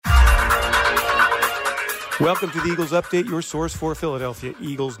Welcome to the Eagles Update, your source for Philadelphia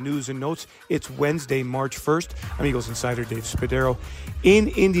Eagles news and notes. It's Wednesday, March 1st. I'm Eagles insider Dave Spadaro in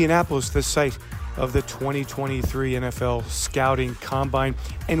Indianapolis, the site of the 2023 NFL Scouting Combine.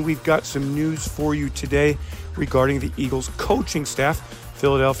 And we've got some news for you today regarding the Eagles coaching staff.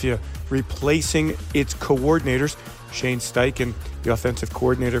 Philadelphia replacing its coordinators, Shane Steichen, the offensive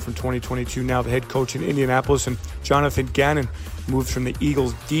coordinator from 2022, now the head coach in Indianapolis, and Jonathan Gannon moves from the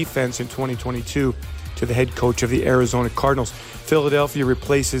Eagles defense in 2022 to the head coach of the Arizona Cardinals. Philadelphia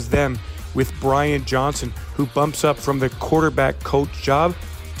replaces them with Brian Johnson, who bumps up from the quarterback coach job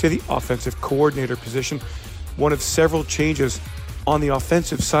to the offensive coordinator position. One of several changes on the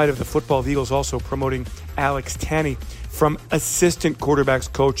offensive side of the football. The Eagles also promoting Alex Tanney from assistant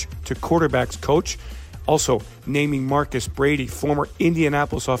quarterbacks coach to quarterbacks coach. Also naming Marcus Brady, former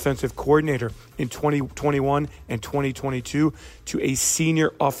Indianapolis offensive coordinator in 2021 and 2022, to a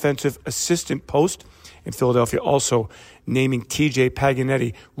senior offensive assistant post. And Philadelphia also naming TJ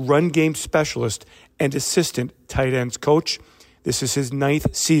Paganetti, run game specialist and assistant tight ends coach. This is his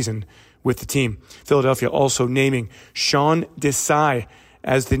 9th season with the team. Philadelphia also naming Sean Desai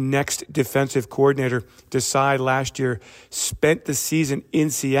as the next defensive coordinator. Desai last year spent the season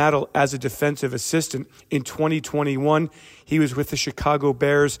in Seattle as a defensive assistant. In 2021, he was with the Chicago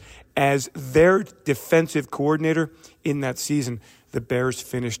Bears as their defensive coordinator. In that season, the Bears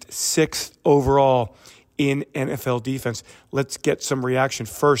finished 6th overall in NFL defense. Let's get some reaction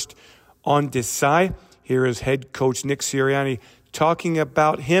first on Desai. Here is head coach Nick Sirianni talking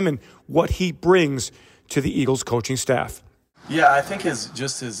about him and what he brings to the Eagles coaching staff. Yeah, I think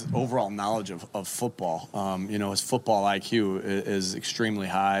his overall knowledge of football, his football IQ is extremely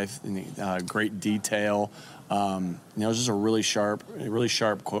high, great detail. Just a really sharp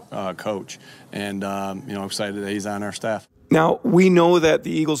coach, and excited that he's on our staff. Now, we know that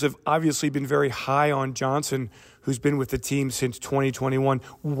the Eagles have obviously been very high on Johnson, who's been with the team since 2021,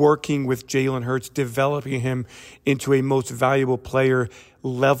 working with Jalen Hurts, developing him into a most valuable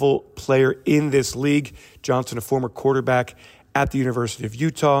level player in this league. Johnson, a former quarterback at the University of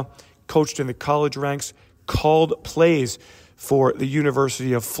Utah, coached in the college ranks, called plays for the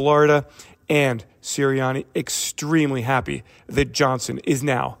University of Florida, and Sirianni extremely happy that Johnson is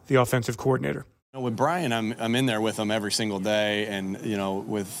now the offensive coordinator. With Brian, I'm in there with him every single day, and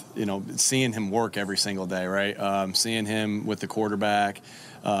seeing him work every single day, right? Seeing him with the quarterbacks,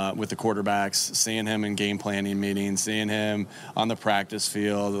 seeing him in game planning meetings, seeing him on the practice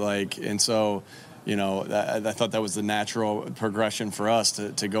field, I thought that was the natural progression for us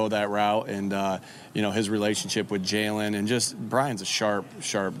to go that route, and his relationship with Jalen, and just Brian's a sharp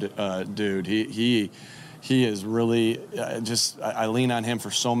dude. He is really I lean on him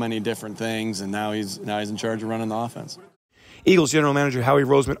for so many different things, and now he's in charge of running the offense. Eagles general manager Howie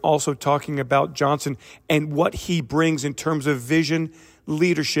Roseman also talking about Johnson and what he brings in terms of vision,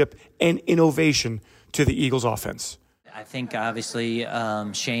 leadership, and innovation to the Eagles offense. I think obviously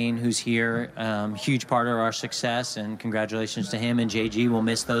Shane, who's here, huge part of our success, and congratulations to him and JG. We'll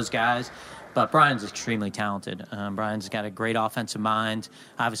miss those guys. But Brian's extremely talented. Brian's got a great offensive mind.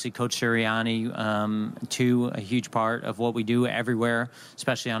 Obviously, Coach Sirianni, too, a huge part of what we do everywhere,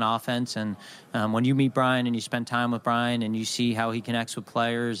 especially on offense. And when you meet Brian and you spend time with Brian and you see how he connects with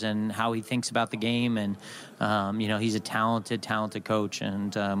players and how he thinks about the game, and, he's a talented coach,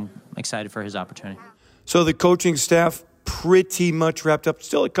 and excited for his opportunity. So the coaching staff pretty much wrapped up.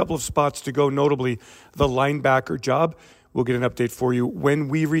 Still a couple of spots to go, notably the linebacker job. We'll get an update for you when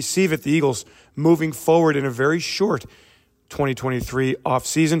we receive it. The Eagles moving forward in a very short 2023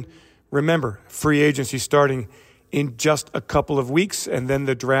 offseason. Remember, free agency starting in just a couple of weeks, and then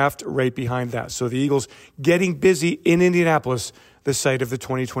the draft right behind that. So the Eagles getting busy in Indianapolis, the site of the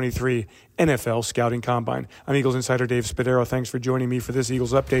 2023 NFL Scouting Combine. I'm Eagles insider Dave Spadaro. Thanks for joining me for this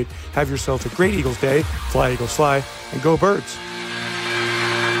Eagles Update. Have yourself a great Eagles day. Fly, Eagles, fly, and go Birds.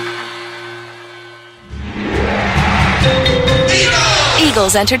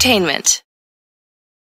 Eagles Entertainment.